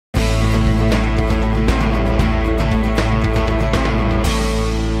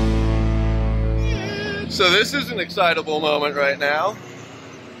So this is an excitable moment right now.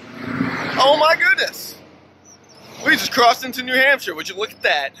 Oh my goodness! We just crossed into New Hampshire. Would you look at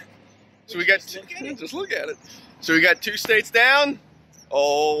that? So we got just look at it. So we got 2 states down.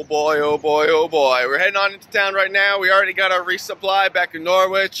 Oh boy, oh boy, oh boy. We're heading on into town right now. We already got our resupply back in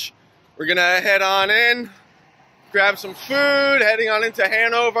Norwich. We're gonna head on in, grab some food, heading on into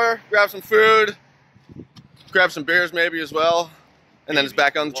Hanover, grab some food, grab some beers maybe as well, and then it's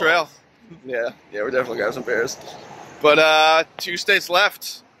back on the trail. Yeah, we're definitely grabbing some beers. But 2 states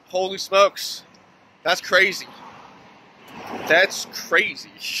left. Holy smokes. That's crazy. That's crazy.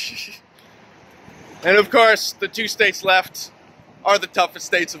 And of course, the 2 states left are the toughest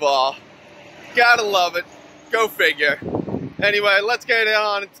states of all. Gotta love it. Go figure. Anyway, let's get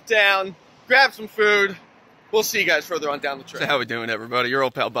on into town, grab some food. We'll see you guys further on down the trail. So how we doing, everybody? Your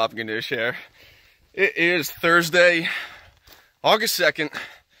old pal Bob Ganoush here. It is Thursday, August 2nd.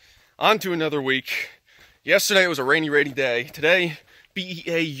 On to another week. Yesterday was a rainy day. Today, be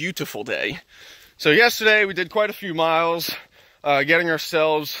a beautiful day. So yesterday we did quite a few miles, getting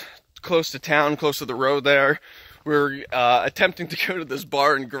ourselves close to town, close to the road there. We're attempting to go to this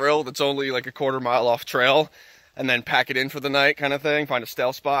bar and grill that's only like a quarter mile off trail and then pack it in for the night kind of thing, find a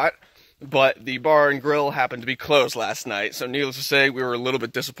stealth spot. But the bar and grill happened to be closed last night, so needless to say, we were a little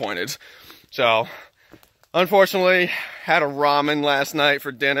bit disappointed. So, unfortunately, had a ramen last night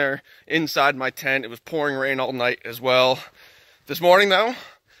for dinner inside my tent. It was pouring rain all night as well. This morning, though,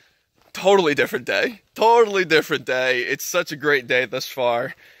 totally different day. Totally different day. It's such a great day thus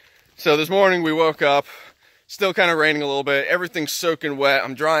far. So this morning we woke up, still kind of raining a little bit. Everything's soaking wet.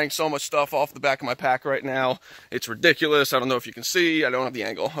 I'm drying so much stuff off the back of my pack right now. It's ridiculous. I don't know if you can see. I don't have the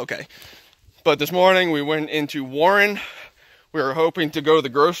angle. Okay. But this morning we went into Warren. We were hoping to go to the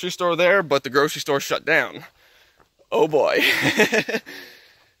grocery store there, but the grocery store shut down. Oh boy.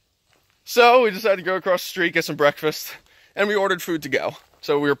 So we decided to go across the street, get some breakfast, and we ordered food to go.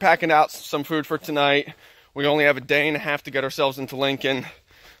 So we were packing out some food for tonight. We only have a day and a half to get ourselves into Lincoln.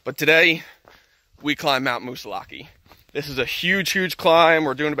 But today, we climb Mount Moosilauke. This is a huge, huge climb.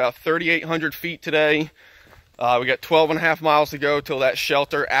 We're doing about 3,800 feet today. We got 12.5 miles to go till that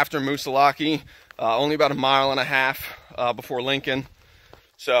shelter after Moosilauke. Only about 1.5 miles before Lincoln.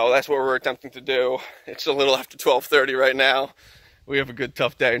 So that's what we're attempting to do. It's a little after 12:30 right now. We have a good,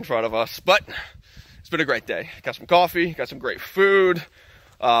 tough day in front of us. But it's been a great day. Got some coffee, got some great food.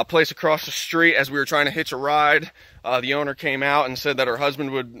 Place across the street as we were trying to hitch a ride. The owner came out and said that her husband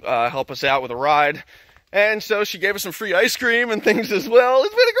would help us out with a ride. And so she gave us some free ice cream and things as well.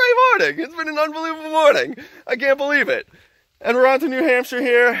 It's been a great morning. It's been an unbelievable morning. I can't believe it. And we're on to New Hampshire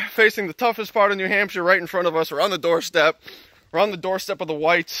here, facing the toughest part of New Hampshire right in front of us. We're on the doorstep. We're on the doorstep of the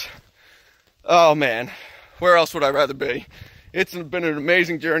Whites. Oh man, where else would I rather be? It's been an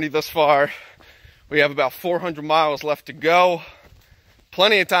amazing journey thus far. We have about 400 miles left to go.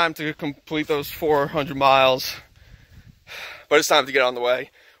 Plenty of time to complete those 400 miles, but it's time to get on the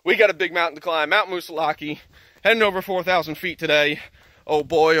way. We got a big mountain to climb, Mount Moosilauke, heading over 4,000 feet today. Oh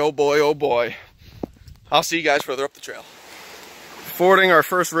boy, oh boy, oh boy. I'll see you guys further up the trail. Fording our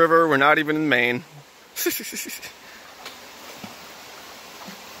first river, we're not even in Maine.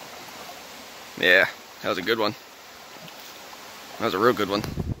 Yeah, that was a good one. That was a real good one.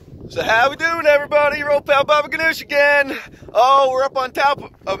 So how we doing, everybody? Your old pal Bob Ganoush again. Oh, we're up on top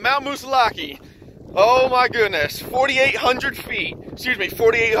of Mount Moosilauke. Oh my goodness, 4,800 feet. Excuse me,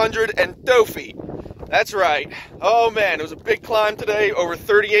 4,802 feet. That's right. Oh man, it was a big climb today. Over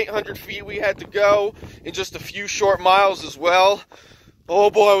 3,800 feet we had to go in just a few short miles as well. Oh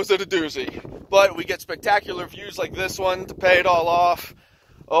boy, was it a doozy. But we get spectacular views like this one to pay it all off.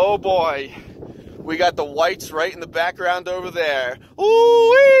 Oh boy. We got the Whites right in the background over there.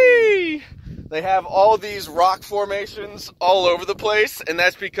 Ooh-wee! They have all these rock formations all over the place, and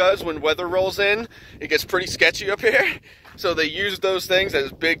that's because when weather rolls in, it gets pretty sketchy up here. So they use those things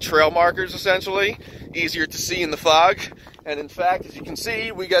as big trail markers, essentially. Easier to see in the fog. And in fact, as you can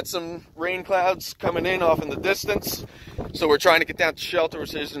see, we got some rain clouds coming in off in the distance. So we're trying to get down to shelter,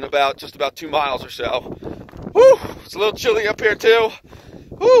 which is in just about 2 miles or so. Whew! It's a little chilly up here too.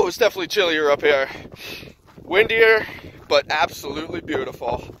 Ooh, it's definitely chillier up here. Windier, but absolutely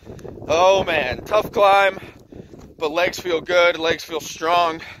beautiful. Oh man, tough climb, but legs feel good, legs feel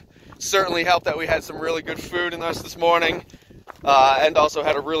strong. Certainly helped that we had some really good food in us this morning, and also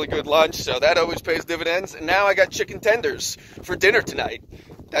had a really good lunch, so that always pays dividends. And now I got chicken tenders for dinner tonight.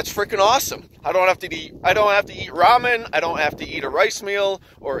 That's freaking awesome. I don't have to eat ramen, I don't have to eat a rice meal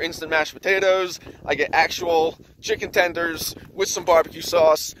or instant mashed potatoes. I get actual chicken tenders with some barbecue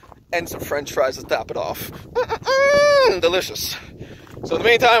sauce and some french fries to top it off. Delicious. So in the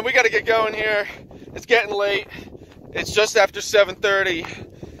meantime, we got to get going here, It's getting late. It's just after 7:30.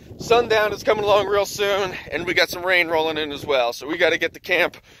 Sundown is coming along real soon, and we got some rain rolling in as well. So we got to get to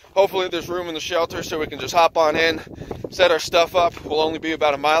camp. Hopefully there's room in the shelter so we can just hop on in, set our stuff up. We'll only be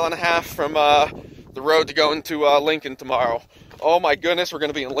about 1.5 miles from the road to go into Lincoln tomorrow. Oh my goodness, we're going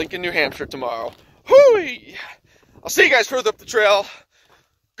to be in Lincoln, New Hampshire tomorrow. Hooey! I'll see you guys further up the trail.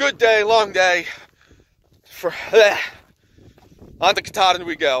 Good day, long day. On to Katahdin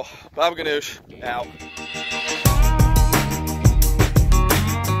we go. Baba Ganoush, out.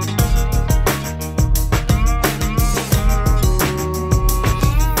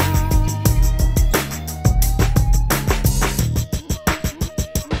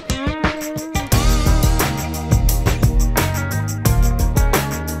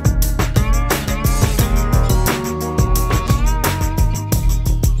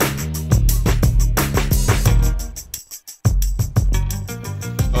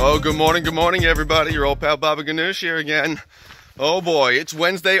 Oh, good morning everybody. Your old pal Baba Ganoush here again. Oh boy, it's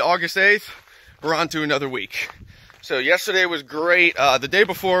Wednesday, August 8th. We're on to another week. So yesterday was great. The day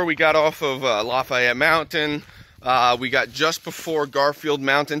before we got off of Lafayette Mountain. We got just before Garfield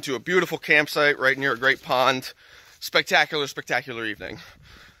Mountain to a beautiful campsite right near a great pond. Spectacular, spectacular evening.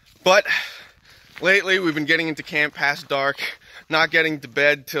 But lately we've been getting into camp past dark, not getting to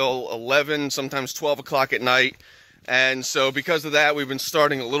bed till 11, sometimes 12 o'clock at night. And so because of that, we've been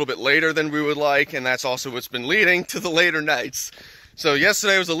starting a little bit later than we would like, and that's also what's been leading to the later nights. So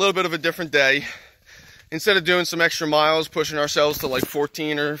yesterday was a little bit of a different day. Instead of doing some extra miles, pushing ourselves to like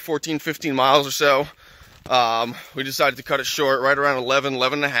 15 or 15 miles or so, we decided to cut it short, right around 11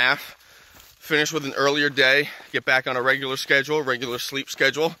 and a half. Finish with an earlier day, get back on a regular schedule, regular sleep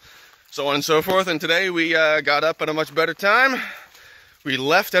schedule, so on and so forth. And today we got up at a much better time. We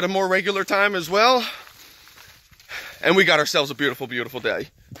left at a more regular time as well. And we got ourselves a beautiful, beautiful day.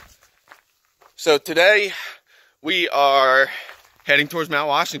 So today we are heading towards Mount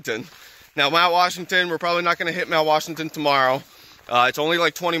Washington. Now Mount Washington, we're probably not going to hit Mount Washington tomorrow. It's only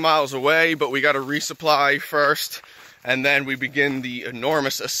like 20 miles away, but we got to resupply first. And then we begin the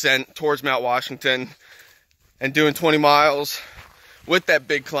enormous ascent towards Mount Washington. And doing 20 miles with that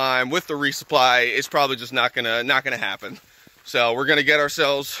big climb, with the resupply, is probably just not gonna happen. So we're gonna get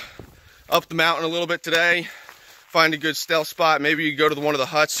ourselves up the mountain a little bit today. Find a good stealth spot. Maybe you go to one of the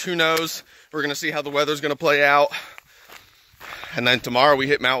huts. Who knows? We're going to see how the weather's going to play out. And then tomorrow we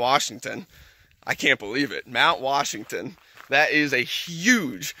hit Mount Washington. I can't believe it. Mount Washington. That is a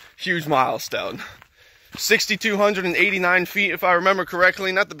huge, huge milestone. 6,289 feet, if I remember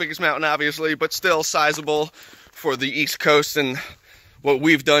correctly. Not the biggest mountain, obviously, but still sizable for the East Coast and what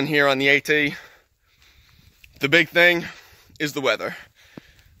we've done here on the AT. The big thing is the weather.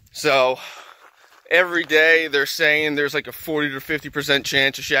 So every day they're saying there's like a 40 to 50%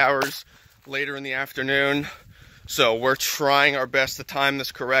 chance of showers later in the afternoon. So we're trying our best to time this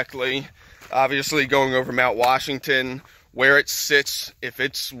correctly. Obviously going over Mount Washington, where it sits, if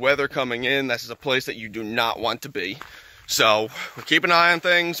it's weather coming in, this is a place that you do not want to be. So we're keeping an eye on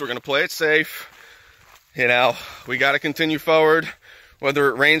things. We're going to play it safe. You know, we got to continue forward, whether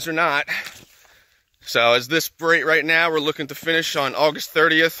it rains or not. So as this rate right now, we're looking to finish on August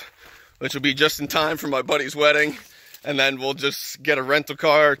 30th. Which will be just in time for my buddy's wedding. And then we'll just get a rental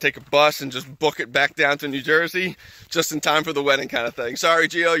car, take a bus, and just book it back down to New Jersey. Just in time for the wedding kind of thing. Sorry,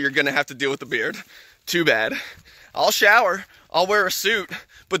 Gio, you're going to have to deal with the beard. Too bad. I'll shower. I'll wear a suit,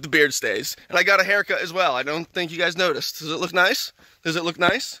 but the beard stays. And I got a haircut as well. I don't think you guys noticed. Does it look nice? Does it look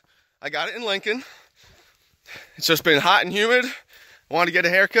nice? I got it in Lincoln. It's just been hot and humid. I wanted to get a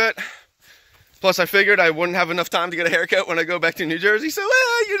haircut. Plus, I figured I wouldn't have enough time to get a haircut when I go back to New Jersey. So,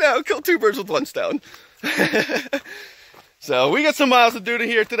 you know, kill two birds with one stone. So, we got some miles to do to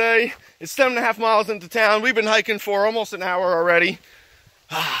here today. It's 7.5 miles into town. We've been hiking for almost an hour already.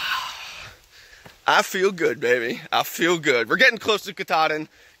 I feel good, baby. I feel good. We're getting close to Katahdin.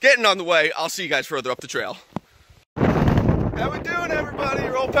 Getting on the way. I'll see you guys further up the trail. How we doing, everybody?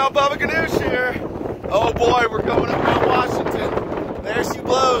 Your old pal Baba Ganoush here. Oh, boy, we're going up Mount Washington. There she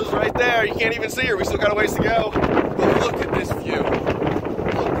blows, right there. You can't even see her. We still got a ways to go. But look at this view. Look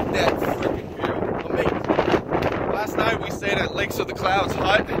at that freaking view. Amazing. Last night we stayed at Lakes of the Clouds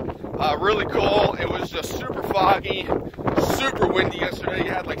hut. Really cool. It was just super foggy, super windy yesterday.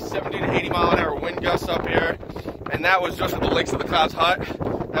 You had like 70 to 80 mile an hour wind gusts up here. And that was just at the Lakes of the Clouds hut.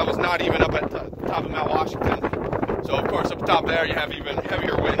 That was not even up at the top of Mount Washington. So of course up top there you have even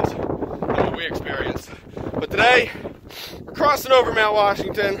heavier winds than what we experienced. But today, we're crossing over Mount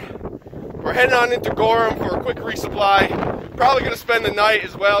Washington. We're heading on into Gorham for a quick resupply. Probably going to spend the night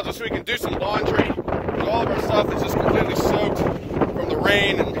as well, just so we can do some laundry. All of our stuff is just completely soaked from the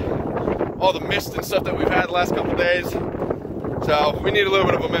rain and all the mist and stuff that we've had the last couple days. So we need a little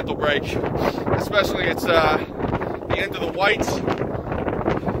bit of a mental break, especially it's the end of the whites,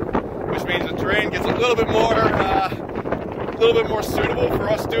 which means the terrain gets a little bit more suitable for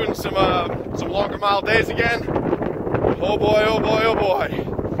us doing some longer mile days again. Oh boy, oh boy, oh boy.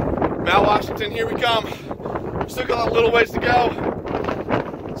 Mount Washington, here we come. Still got a little ways to go.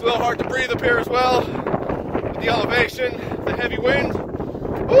 It's a little hard to breathe up here as well. With the elevation, the heavy wind.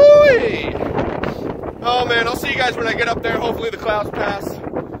 Woo-wee! Oh man, I'll see you guys when I get up there. Hopefully the clouds pass,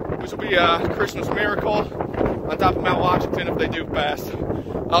 which will be a Christmas miracle on top of Mount Washington if they do pass.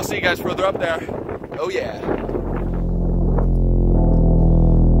 I'll see you guys further up there. Oh yeah.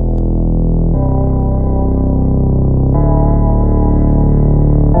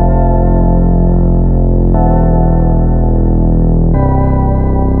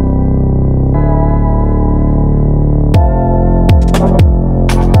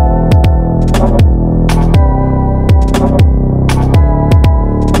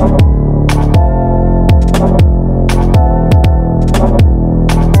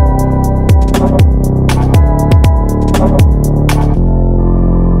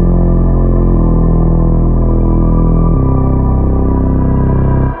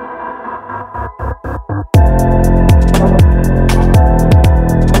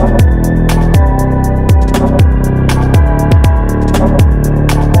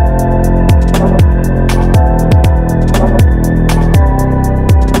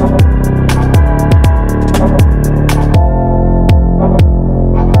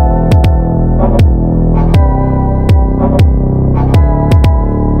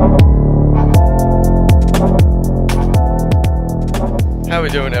 How we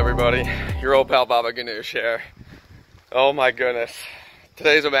doing, everybody? Your old pal Baba Ganoush here. Oh my goodness.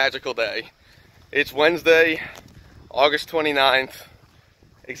 Today's a magical day. It's Wednesday, August 29th,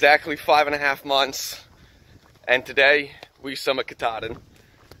 exactly 5.5 months, and today we summit Katahdin.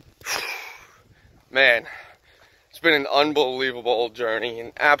 Man, it's been an unbelievable journey,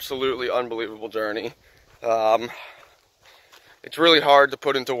 an absolutely unbelievable journey. It's really hard to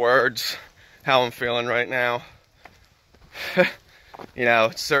put into words how I'm feeling right now. You know,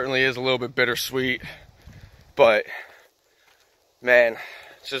 it certainly is a little bit bittersweet, but man,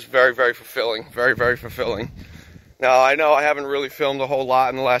 it's just very, very fulfilling. Very, very fulfilling. Now, I know I haven't really filmed a whole lot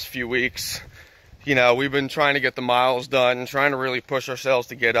in the last few weeks. You know, we've been trying to get the miles done, trying to really push ourselves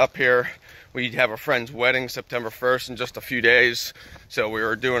to get up here. We have a friend's wedding September 1st in just a few days, so we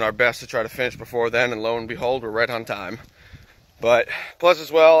were doing our best to try to finish before then, and lo and behold, we're right on time. But plus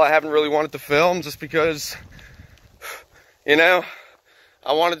as well, I haven't really wanted to film just because, you know,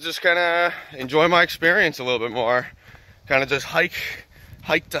 I want to just kind of enjoy my experience a little bit more. Kind of just hike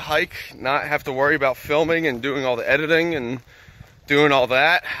to hike, not have to worry about filming and doing all the editing and doing all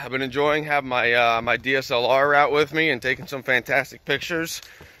that. I've been enjoying having my my DSLR out with me and taking some fantastic pictures.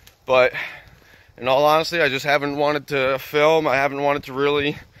 But in all honesty, I just haven't wanted to film. I haven't wanted to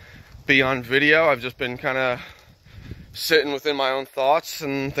really be on video. I've just been kind of sitting within my own thoughts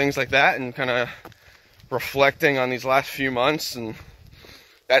and things like that, and kind of reflecting on these last few months, and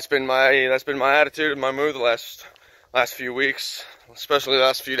that's been my attitude and my mood the last few weeks, especially the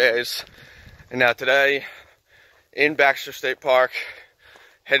last few days. And now today, in Baxter State Park,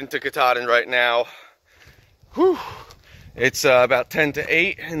 heading to Katahdin right now. Whew. It's about 10 to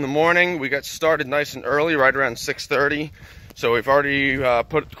 8 in the morning. We got started nice and early, right around 6:30. So we've already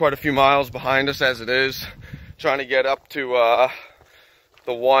put quite a few miles behind us as it is. Trying to get up to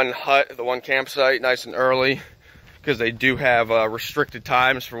the one hut, the one campsite nice and early, because they do have restricted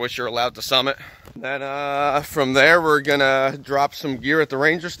times for which you're allowed to summit. Then from there, we're gonna drop some gear at the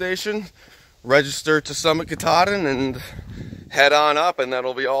ranger station, register to summit Katahdin, and head on up, and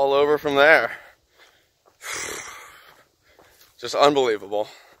that'll be all over from there. Just unbelievable.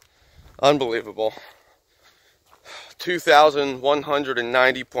 Unbelievable.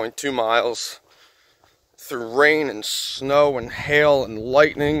 2,190.2 miles through rain and snow and hail and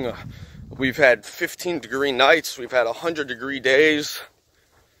lightning. We've had 15-degree nights. We've had 100-degree days.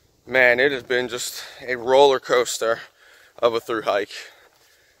 Man, it has been just a roller coaster of a through hike.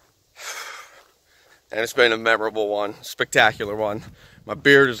 And it's been a memorable one, spectacular one. My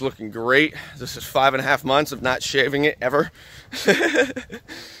beard is looking great. This is 5.5 months of not shaving it ever.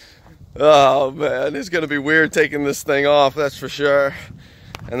 Oh man, it's gonna be weird taking this thing off, that's for sure.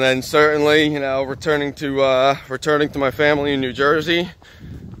 And then certainly, you know, returning to my family in New Jersey.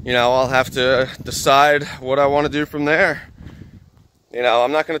 You know, I'll have to decide what I want to do from there. You know,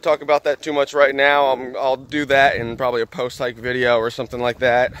 I'm not going to talk about that too much right now. I'll do that in probably a post-hike video or something like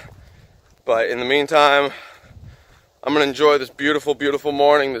that. But in the meantime, I'm gonna enjoy this beautiful, beautiful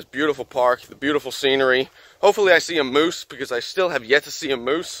morning, this beautiful park, the beautiful scenery. Hopefully I see a moose, because I still have yet to see a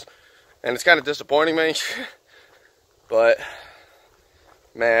moose, and it's kind of disappointing me. But,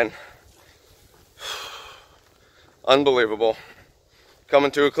 man, unbelievable.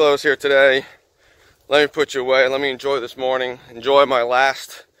 Coming to a close here today. Let me put you away. Let me enjoy this morning. Enjoy my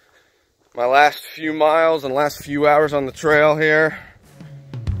last few miles and last few hours on the trail here.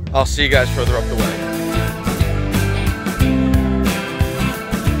 I'll see you guys further up the way.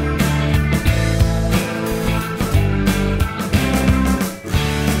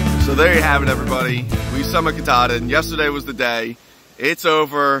 So there you have it, everybody. We summit Katahdin. Yesterday was the day. It's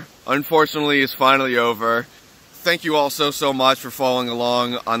over. Unfortunately, it's finally over. Thank you all so much for following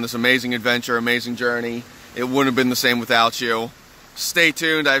along on this amazing adventure, amazing journey. It wouldn't have been the same without you. Stay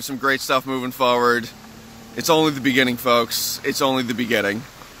tuned. I have some great stuff moving forward. It's only the beginning, folks. It's only the beginning.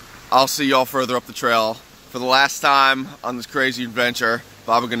 I'll see y'all further up the trail. For the last time on this crazy adventure,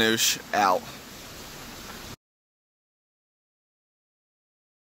 Baba Ganoush out.